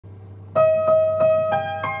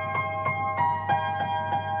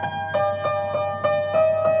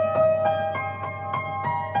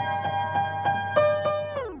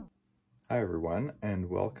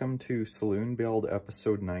welcome to Saloon Build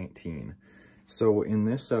episode 19. So in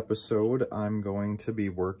this episode, I'm going to be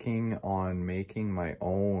working on making my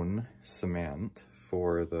own cement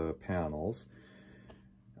for the panels.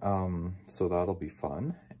 So that'll be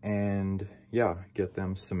fun. And yeah, get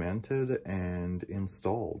them cemented and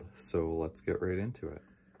installed. So let's get right into it.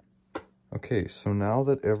 Okay, so now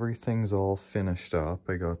that everything's all finished up,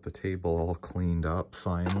 I got the table all cleaned up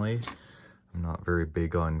finally. I'm not very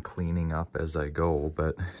big on cleaning up as I go,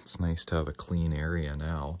 but it's nice to have a clean area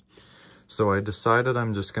now. So I decided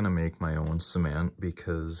I'm just gonna make my own cement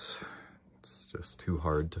because it's just too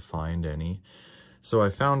hard to find any. So I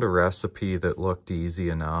found a recipe that looked easy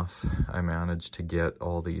enough. I managed to get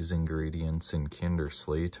all these ingredients in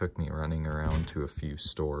Kindersley. It took me running around to a few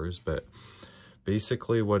stores, but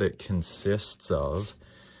basically what it consists of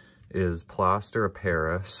is plaster of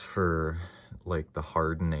Paris for like the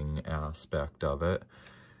hardening aspect of it,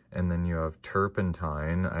 and then you have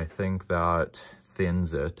turpentine. I think that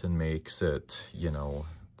thins it and makes it, you know,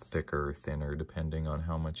 thicker or thinner depending on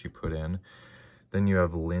how much you put in. Then you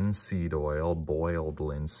have linseed oil, boiled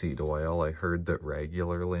linseed oil. I heard that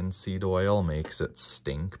regular linseed oil makes it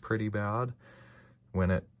stink pretty bad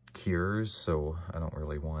when it cures, so I don't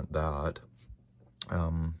really want that.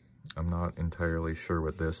 I'm not entirely sure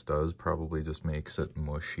what this does. Probably just makes it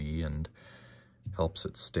mushy and helps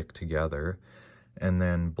it stick together. And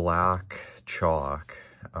then black chalk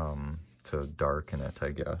to darken it, I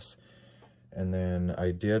guess. And then I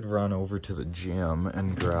did run over to the gym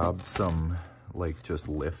and grabbed some like just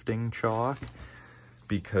lifting chalk,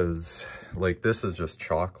 because like this is just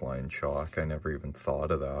chalk line chalk. I never even thought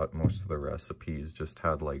of that. Most of the recipes just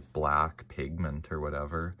had like black pigment or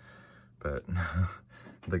whatever, but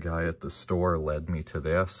the guy at the store led me to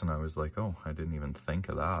this, and I was like, oh, I didn't even think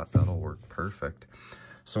of that. That'll work perfect.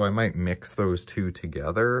 So I might mix those two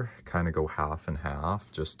together, kind of go half and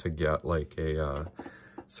half, just to get like a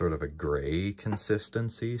sort of a gray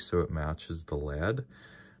consistency so it matches the lead.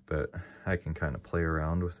 But I can kind of play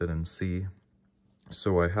around with it and see.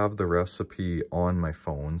 So I have the recipe on my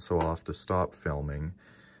phone, so I'll have to stop filming,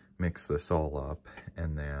 mix this all up,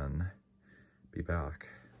 and then be back.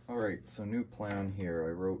 All right, so new plan here.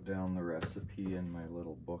 I wrote down the recipe in my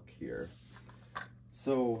little book here.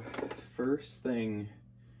 So first thing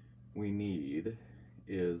we need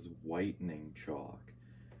is whitening chalk.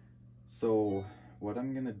 So what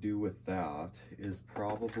I'm gonna do with that is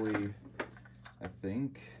probably, I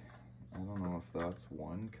don't know if that's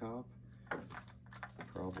 1 cup,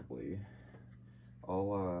 probably.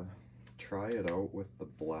 I'll try it out with the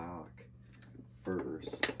black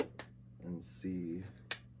first and see.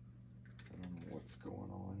 I don't know what's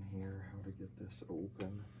going on here, how to get this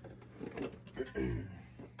open.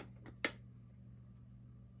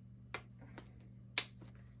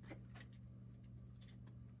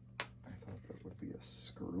 I thought that would be a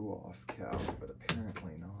screw-off cap, but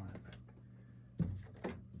apparently not.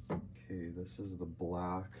 Okay, this is the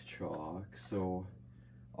black chalk, so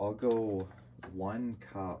I'll go 1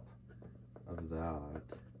 cup of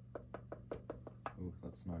that. Ooh,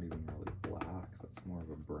 that's not even really black, that's more of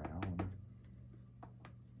a brown.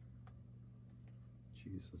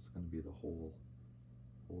 Jeez, that's gonna be the whole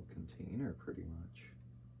container pretty much.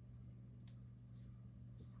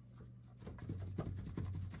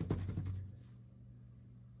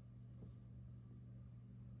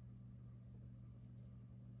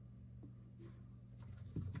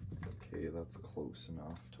 Okay, that's close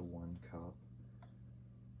enough to 1 cup.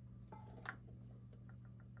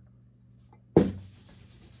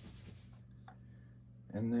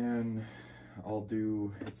 And then I'll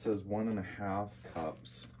do, it says 1.5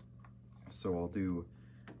 cups. So I'll do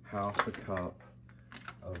 1/2 cup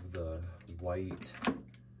of the white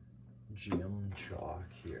gym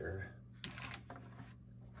chalk here.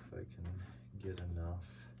 If I can get enough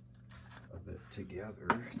of it together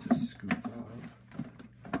to scoop up.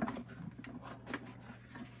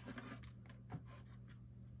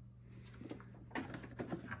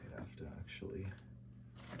 I'd have to actually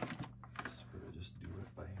sort of just do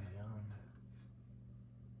it by hand.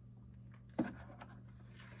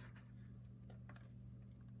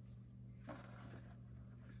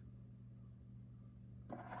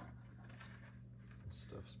 This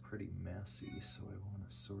stuff's pretty messy, so I want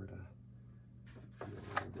to sort of be a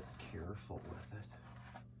little bit careful with it.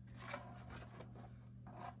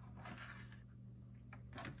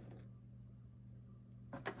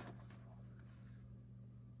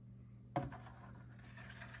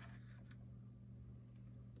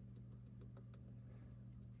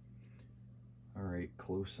 All right,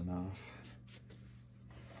 close enough.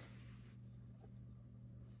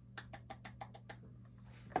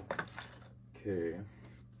 Okay,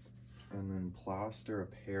 some plaster of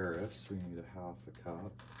Paris. We need a 1/2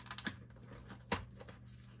 cup.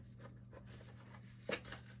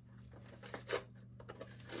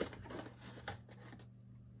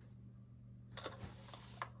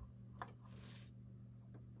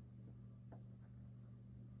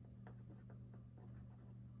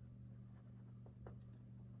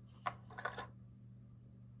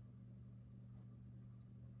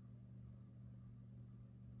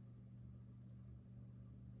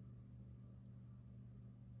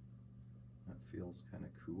 Feels kind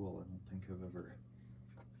of cool. I don't think I've ever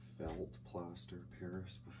felt plaster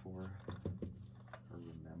Paris before or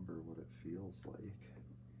remember what it feels like.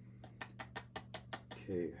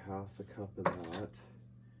 Okay, 1/2 cup of that,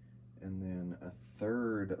 and then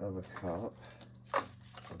 1/3 of a cup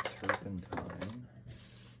of turpentine.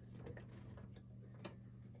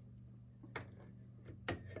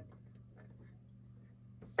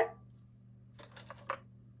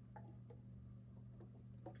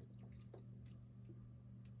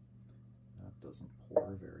 Doesn't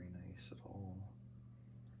pour very nice at all.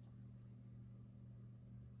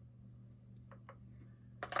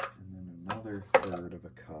 And then another 1/3 of a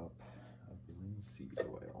cup of linseed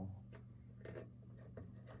oil.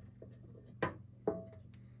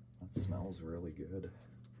 That smells really good.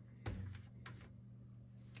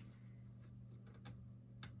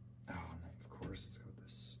 Oh, and of course it's got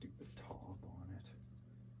this stupid top on it.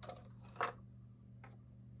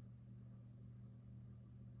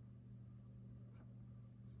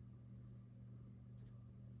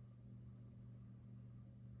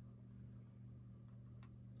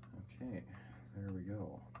 Okay, there we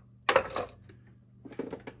go.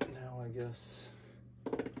 Now I guess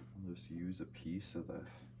I'll just use a piece of the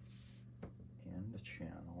end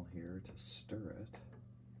channel here to stir it.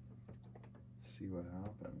 See what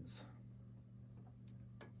happens.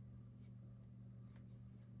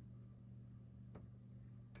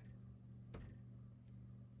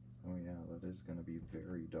 Oh yeah, that is going to be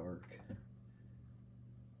very dark.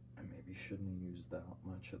 I maybe shouldn't have used that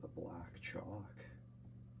much of the black chalk.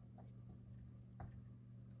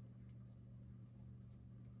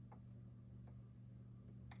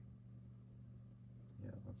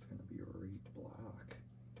 It's going to be right black.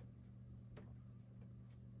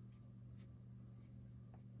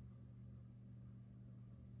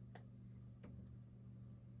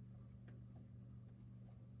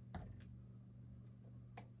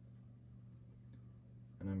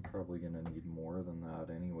 And I'm probably going to need more than that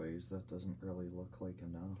anyways. That doesn't really look like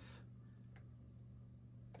enough.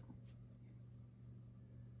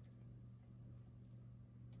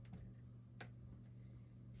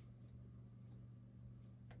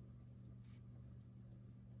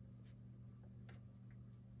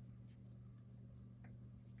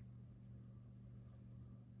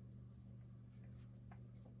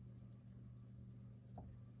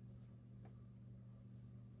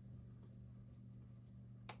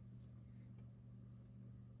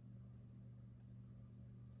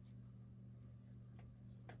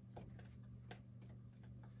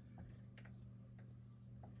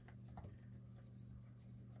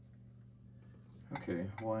 Okay,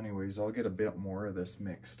 well anyways, I'll get a bit more of this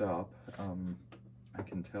mixed up. I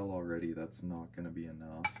can tell already that's not going to be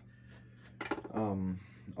enough.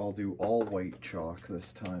 I'll do all white chalk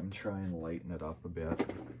this time, try and lighten it up a bit.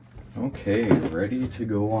 Okay, ready to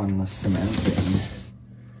go on the cementing.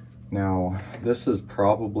 Now, this is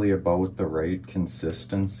probably about the right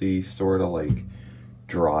consistency, sort of like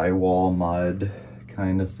drywall mud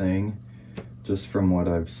kind of thing. Just from what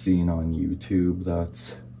I've seen on YouTube,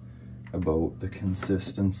 that's about the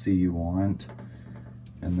consistency you want.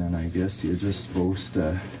 And then I guess you're just supposed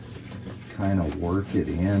to kind of work it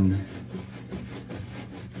in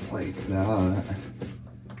like that.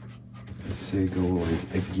 Say go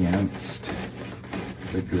like against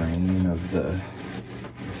the grain of the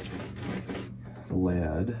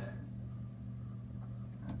lead.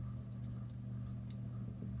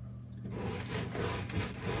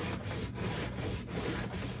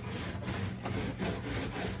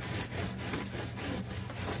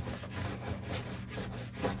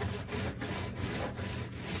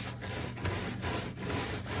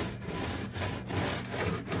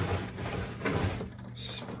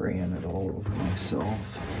 Spraying it all over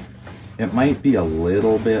myself. It might be a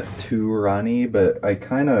little bit too runny, but I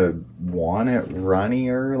kind of want it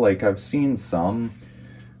runnier. Like I've seen some,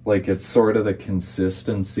 like it's sort of the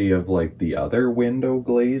consistency of like the other window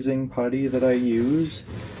glazing putty that I use,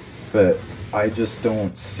 but I just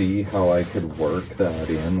don't see how I could work that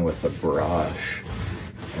in with a brush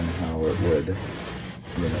and how it would,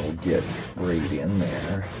 you know, get right in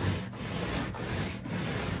there.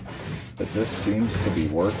 But this seems to be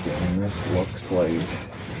working. This looks like,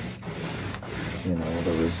 you know,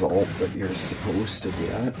 the result that you're supposed to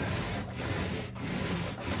get.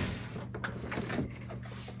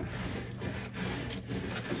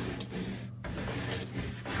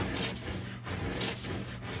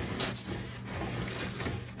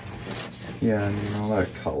 Yeah, and you know,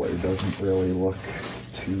 that color doesn't really look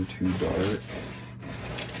too dark.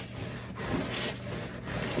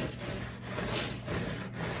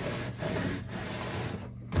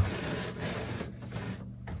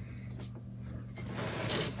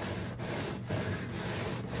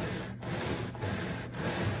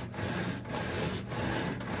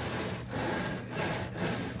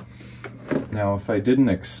 Now, if I didn't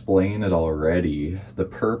explain it already, the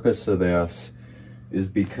purpose of this is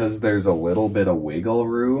because there's a little bit of wiggle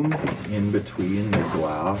room in between the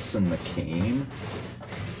glass and the cane.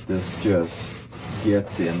 This just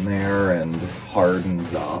gets in there and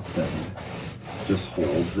hardens up and just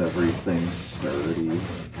holds everything sturdy,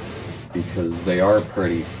 because they are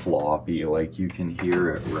pretty floppy. Like, you can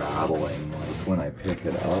hear it rattling like when I pick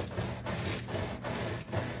it up.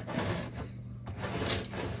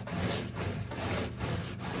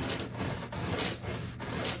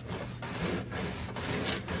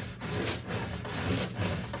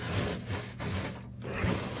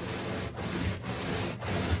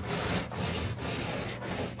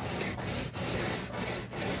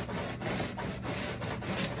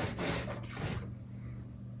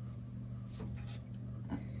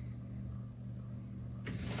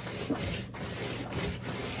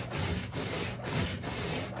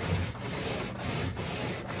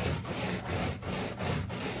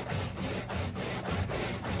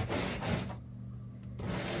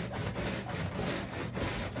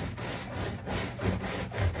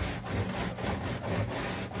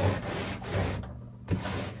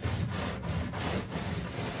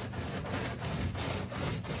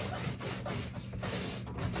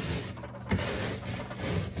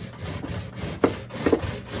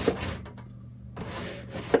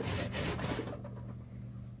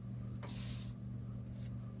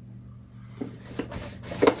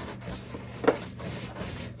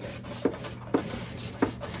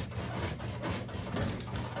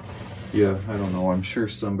 Yeah, I don't know. I'm sure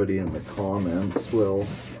somebody in the comments will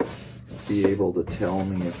be able to tell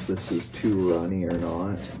me if this is too runny or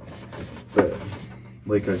not. But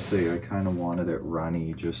like I say, I kind of wanted it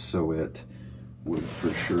runny just so it would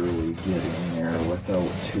for surely get in there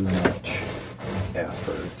without too much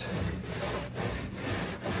effort.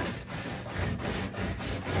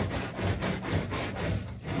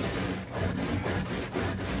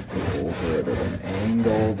 Go over it at an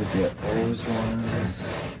angle to get those ones.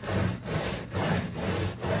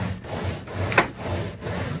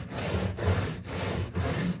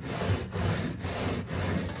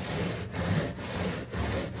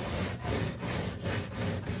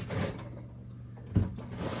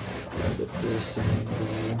 This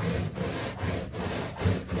angle.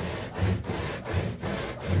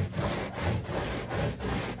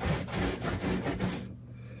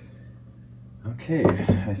 Okay,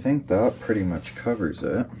 I think that pretty much covers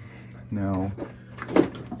it. Now,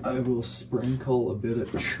 I will sprinkle a bit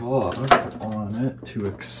of chalk on it to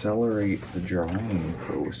accelerate the drying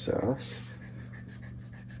process.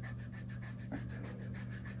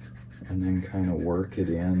 And then kind of work it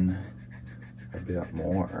in a bit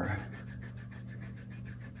more.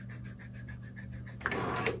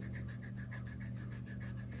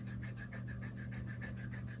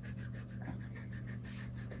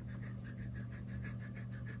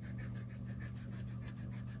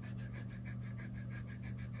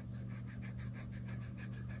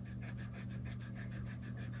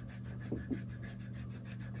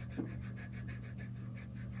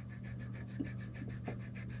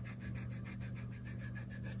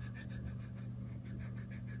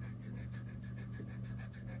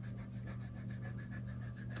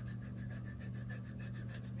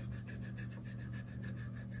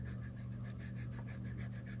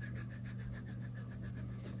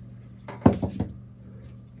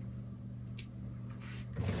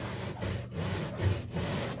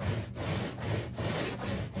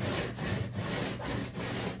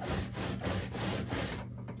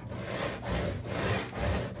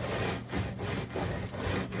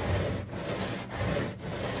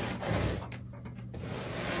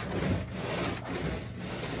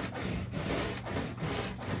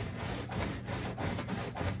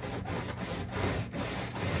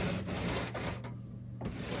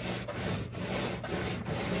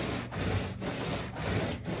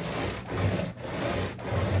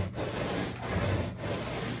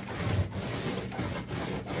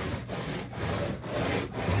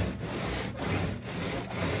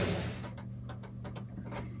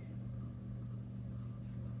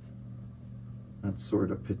 That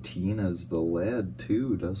sort of patinas the lead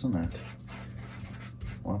too, doesn't it?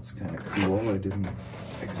 Well, that's kind of cool. I didn't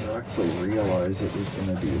exactly realize it was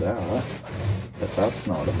going to do that, but that's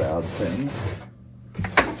not a bad thing.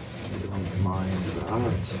 I don't mind that.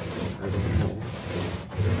 I don't know.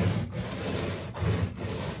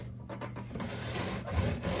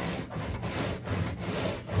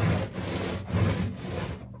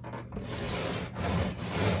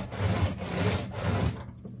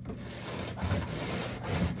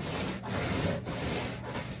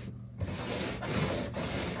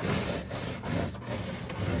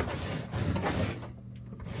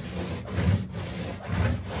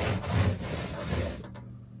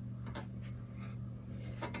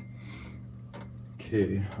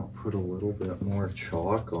 Okay, I'll put a little bit more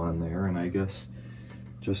chalk on there, and I guess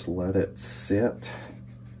just let it sit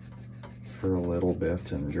for a little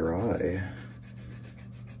bit and dry.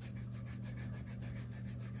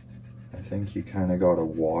 I think you kind of got to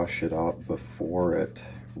wash it up before it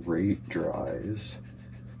rate dries.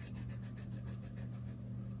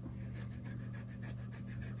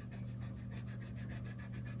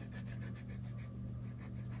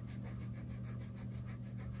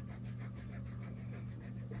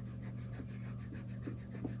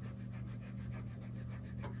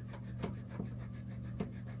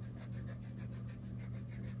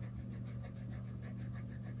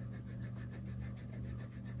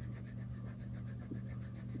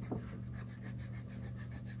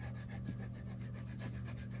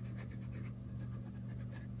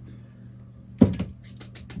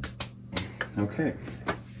 Okay,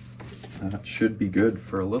 that should be good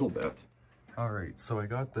for a little bit. All right, so I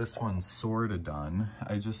got this one sort of done.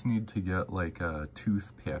 I just need to get like a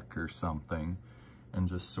toothpick or something and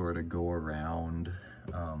just sort of go around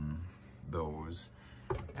those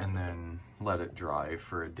and then let it dry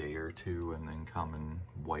for a day or two and then come and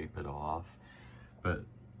wipe it off. But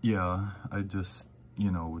yeah, I just,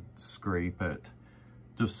 you know, scrape it,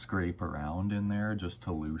 just scrape around in there just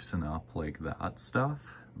to loosen up like that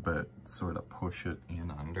stuff, but sort of push it in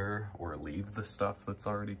under or leave the stuff that's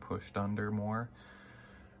already pushed under more.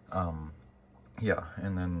 Yeah,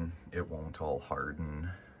 and then it won't all harden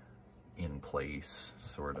in place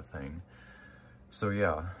sort of thing. So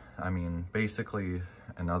yeah, I mean, basically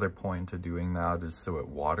another point to doing that is so it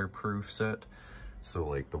waterproofs it. So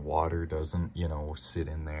like the water doesn't, you know, sit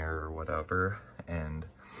in there or whatever. And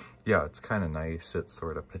yeah, it's kind of nice. It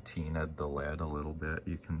sort of patinaed the lead a little bit.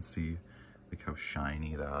 You can see like how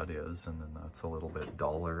shiny that is, and then that's a little bit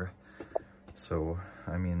duller. So,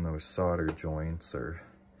 I mean, those solder joints are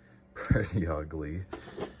pretty ugly.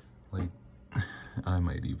 Like, I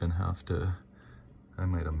might have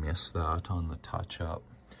missed that on the touch-up.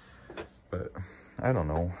 But, I don't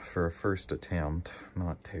know, for a first attempt,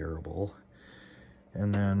 not terrible.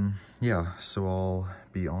 And then, yeah, so I'll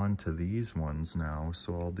be on to these ones now,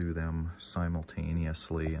 so I'll do them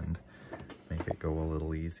simultaneously and make it go a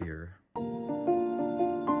little easier.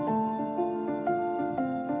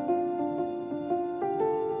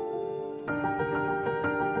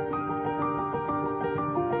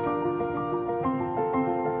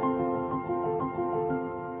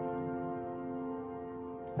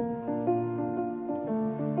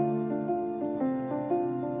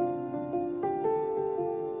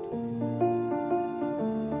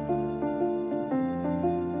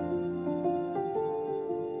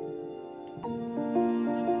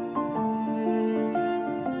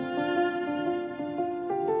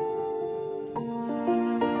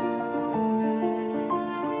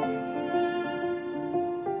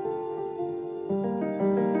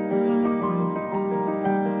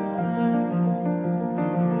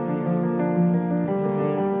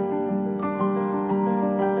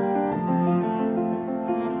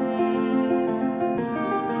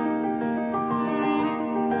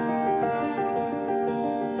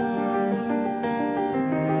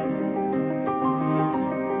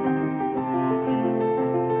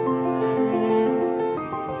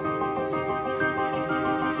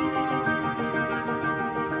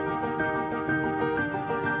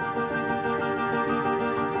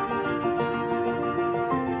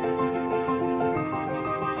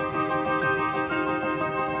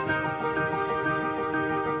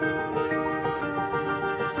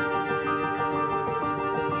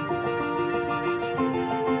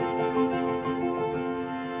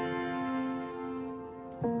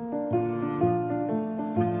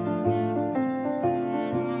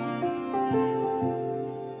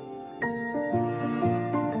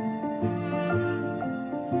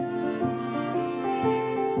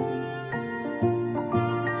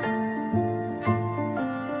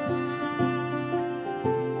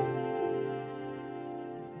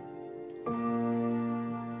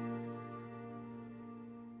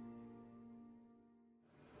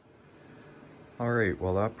 right,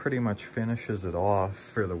 well that pretty much finishes it off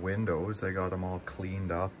for the windows. I got them all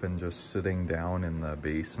cleaned up and just sitting down in the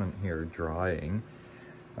basement here drying.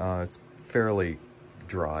 It's fairly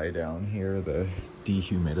dry down here. The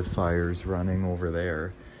dehumidifier's running over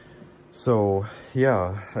there. So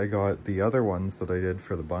yeah, I got the other ones that I did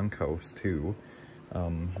for the bunkhouse too.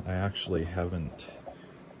 I actually haven't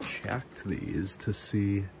checked these to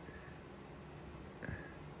see.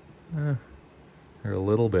 They're a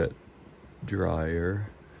little bit drier.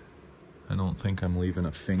 I don't think I'm leaving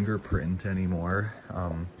a fingerprint anymore.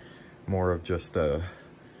 More of just a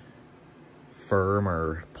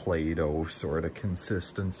firmer Play-Doh sort of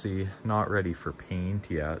consistency. Not ready for paint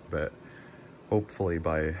yet, but hopefully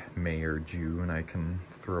by May or June I can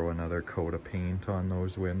throw another coat of paint on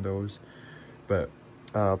those windows. But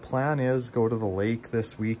plan is go to the lake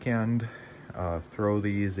this weekend, throw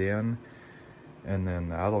these in, and then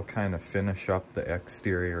that'll kind of finish up the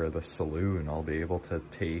exterior of the saloon. I'll be able to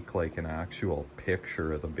take like an actual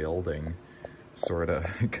picture of the building, sort of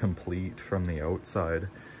complete from the outside.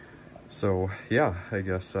 So yeah, I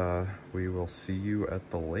guess we will see you at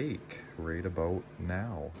the lake right about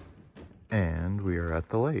now. And we are at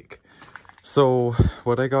the lake. So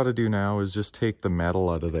what I got to do now is just take the metal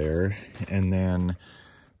out of there and then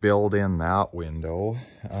build in that window.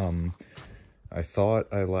 I thought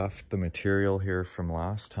I left the material here from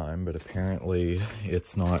last time, but apparently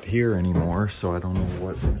it's not here anymore, so I don't know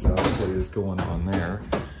what exactly is going on there.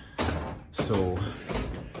 So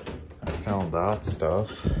I found that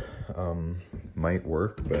stuff. Might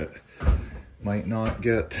work, but might not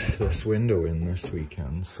get this window in this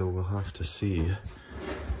weekend, so we'll have to see.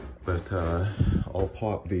 But I'll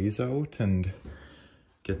pop these out and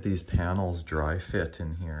get these panels dry fit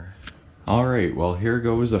in here. All right, well, here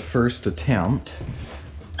goes a first attempt.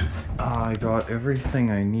 I got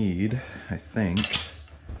everything I need, I think.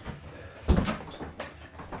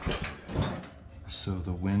 So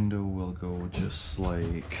the window will go just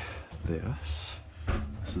like this.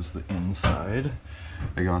 This is the inside.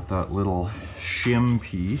 I got that little shim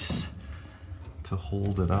piece to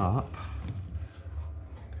hold it up.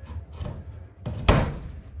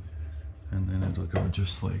 And then it'll go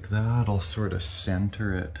just like that. I'll sort of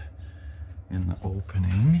center it in the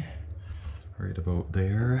opening, right about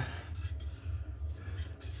there.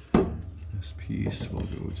 This piece will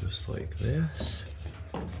go just like this.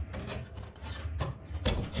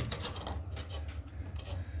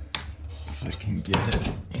 If I can get it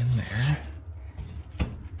in there.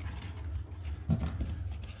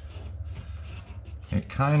 It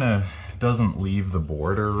kind of doesn't leave the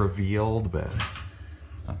border revealed, but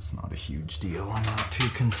that's not a huge deal. I'm not too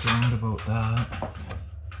concerned about that.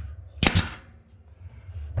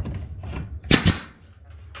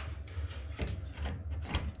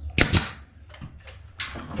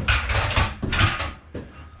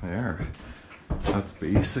 There. That's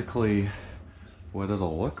basically what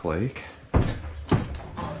it'll look like.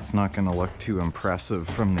 It's not going to look too impressive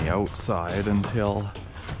from the outside until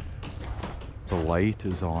the light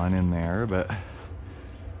is on in there, but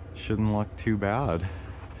shouldn't look too bad.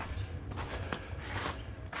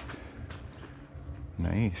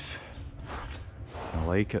 Nice. I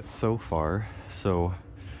like it so far. So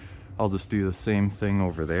I'll just do the same thing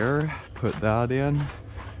over there, put that in.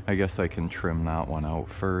 I guess I can trim that one out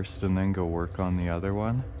first and then go work on the other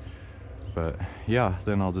one. But yeah,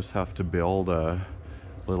 then I'll just have to build a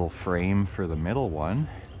little frame for the middle one.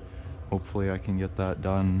 Hopefully I can get that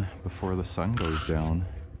done before the sun goes down.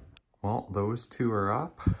 Well, those two are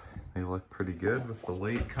up. They look pretty good with the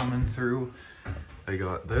light coming through. I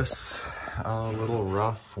got this little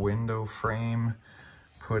rough window frame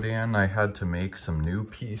put in. I had to make some new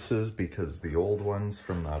pieces because the old ones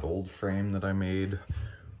from that old frame that I made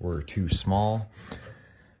were too small.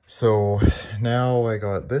 So now I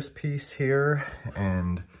got this piece here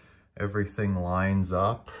and everything lines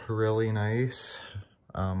up really nice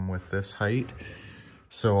with this height.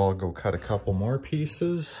 So I'll go cut a couple more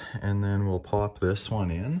pieces and then we'll pop this one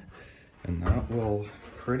in, and that will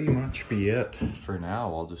pretty much be it for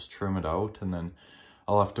now. I'll just trim it out and then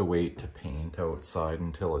I'll have to wait to paint outside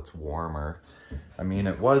until it's warmer. I mean,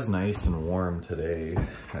 it was nice and warm today.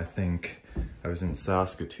 I think I was in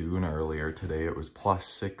Saskatoon earlier today. It was plus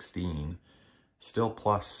 16, still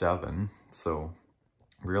plus 7. So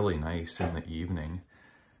really nice in the evening.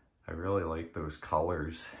 I really like those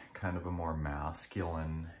colors, kind of a more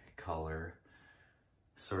masculine color.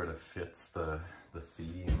 Sort of fits the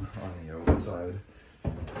theme on the outside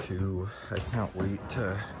too. I can't wait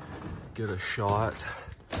to get a shot.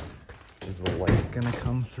 Is the light gonna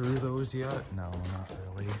come through those yet? No, not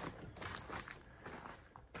really.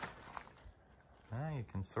 You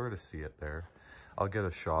can sort of see it there. I'll get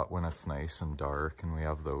a shot when it's nice and dark and we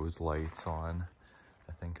have those lights on.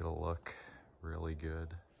 I think it'll look really good.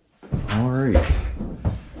 All right,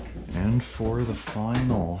 and for the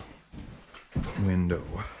final window,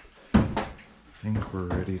 I think we're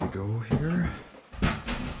ready to go here.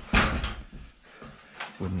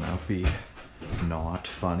 Wouldn't that be not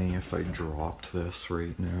funny if I dropped this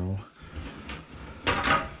right now?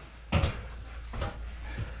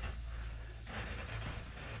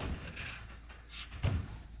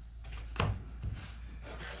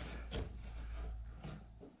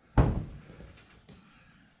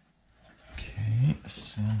 Okay,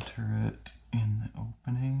 center it in the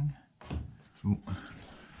opening. Ooh.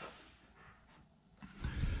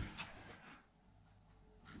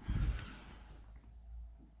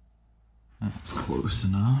 That's close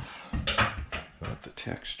enough. Got the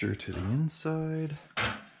texture to the inside.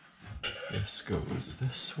 This goes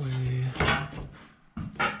this way.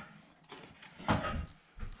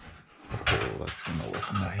 Oh, that's gonna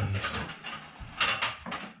look nice.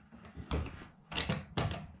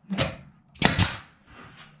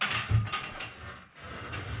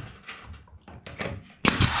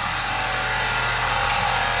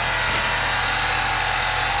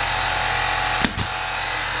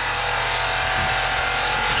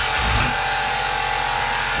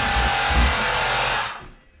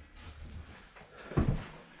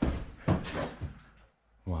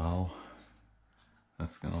 Wow,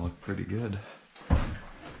 that's gonna look pretty good. I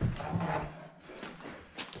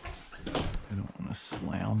don't want to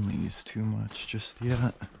slam these too much just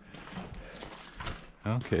yet.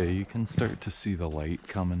 Okay, you can start to see the light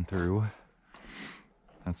coming through.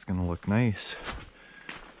 That's gonna look nice.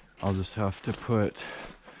 I'll just have to put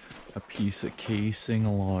a piece of casing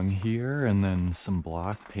along here and then some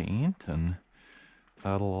black paint, and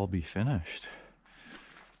that'll all be finished.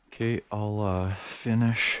 Okay, I'll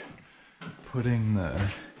finish putting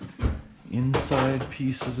the inside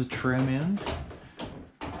pieces of trim in,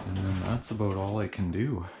 and then that's about all I can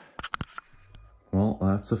do. Well,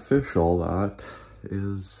 that's official. That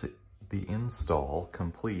is the install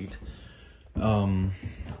complete.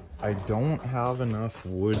 I don't have enough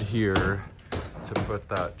wood here to put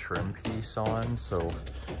that trim piece on, so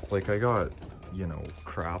like I got, you know,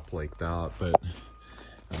 crap like that, but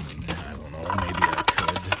I mean, I don't know, maybe I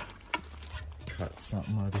could cut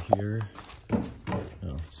something out of here.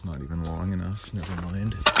 No, it's not even long enough, never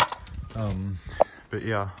mind. But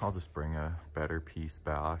yeah, I'll just bring a better piece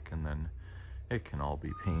back and then it can all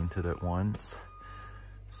be painted at once.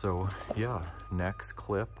 So yeah, next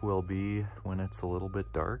clip will be when it's a little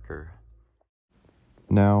bit darker.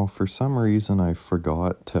 Now, for some reason, I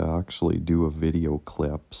forgot to actually do a video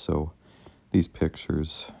clip, so these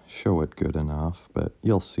pictures show it good enough, but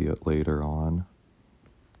you'll see it later on.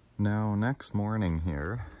 Now, next morning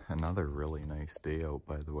here, another really nice day out,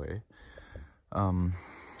 by the way.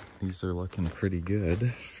 These are looking pretty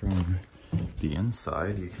good from the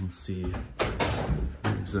inside. You can see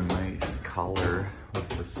there's a nice color with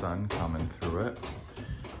the sun coming through it.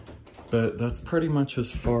 But that's pretty much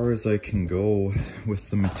as far as I can go with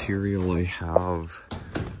the material I have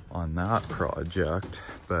on that project.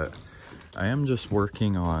 But I am just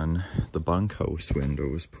working on the bunkhouse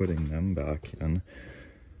windows, putting them back in.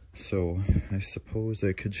 So I suppose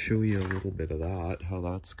I could show you a little bit of that, how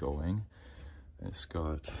that's going. I just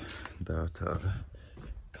got that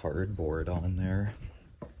cardboard on there.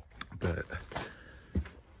 But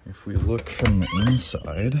if we look from the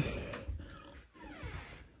inside,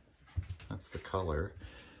 that's the color.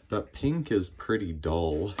 That pink is pretty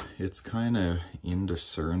dull. It's kind of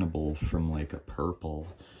indiscernible from like a purple.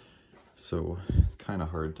 So kind of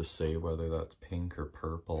hard to say whether that's pink or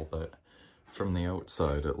purple, but from the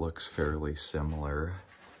outside it looks fairly similar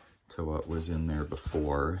to what was in there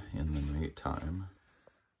before in the nighttime.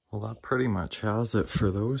 Well, that pretty much has it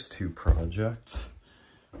for those two projects.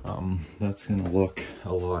 That's gonna look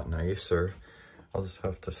a lot nicer. I'll just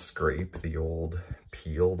have to scrape the old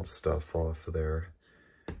peeled stuff off of there.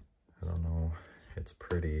 I don't know, it's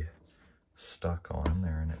pretty stuck on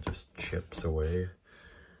there and it just chips away.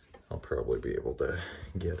 I'll probably be able to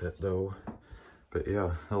get it though. But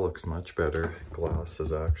yeah, that looks much better. Glass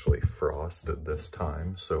is actually frosted this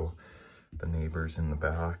time, so the neighbors in the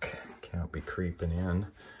back can't be creeping in.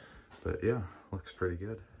 But yeah, looks pretty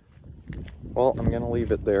good. Well, I'm gonna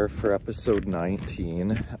leave it there for episode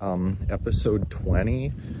 19. Episode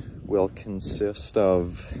 20 will consist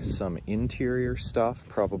of some interior stuff,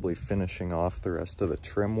 probably finishing off the rest of the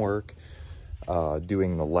trim work,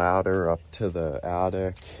 doing the ladder up to the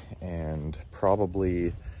attic, and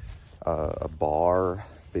probably a bar,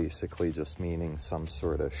 basically just meaning some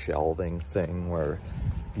sort of shelving thing where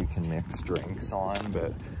you can mix drinks on.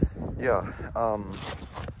 But yeah,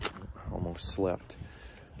 almost slipped.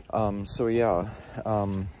 So yeah,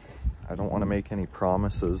 I don't want to make any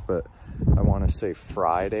promises, but I want to say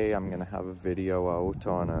Friday I'm gonna have a video out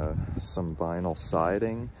on some vinyl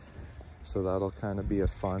siding, so that'll kind of be a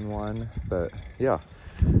fun one. But yeah,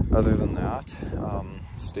 other than that,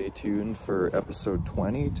 stay tuned for episode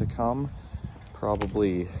 20 to come,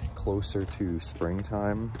 probably closer to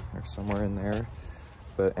springtime or somewhere in there.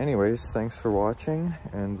 But anyways, thanks for watching,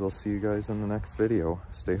 and we'll see you guys in the next video.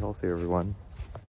 Stay healthy, everyone.